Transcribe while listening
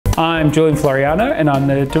I'm Julian and I'm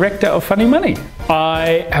the director of Funny Money.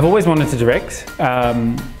 I have always wanted to direct,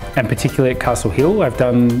 and particularly at Castle Hill. I've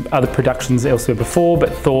done other productions elsewhere before,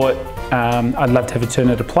 but thought I'd love to have a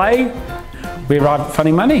turn at a play. We arrived at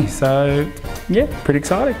Funny Money, so yeah, pretty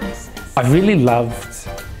exciting. I really loved,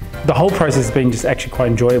 the whole process has been just actually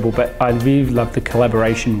quite enjoyable, but I really loved the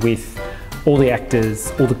collaboration with all the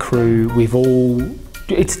actors, all the crew.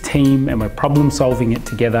 It's a team and we're problem solving it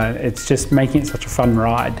together. It's just making it such a fun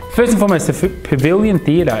ride. First and foremost, the Pavilion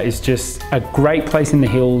Theatre is just a great place in the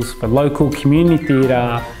hills for local community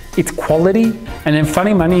theatre. It's quality, and then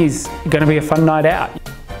Funny Money is going to be a fun night out.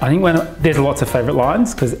 I think there's lots of favourite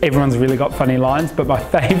lines because everyone's really got funny lines, but my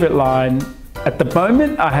favourite line at the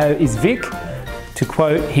moment is Vic, to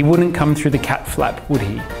quote, "He wouldn't come through the cat flap, would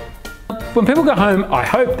he?" When people go home, I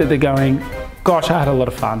hope that they're going, "Gosh, I had a lot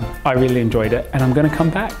of fun. I really enjoyed it, and I'm going to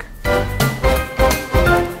come back."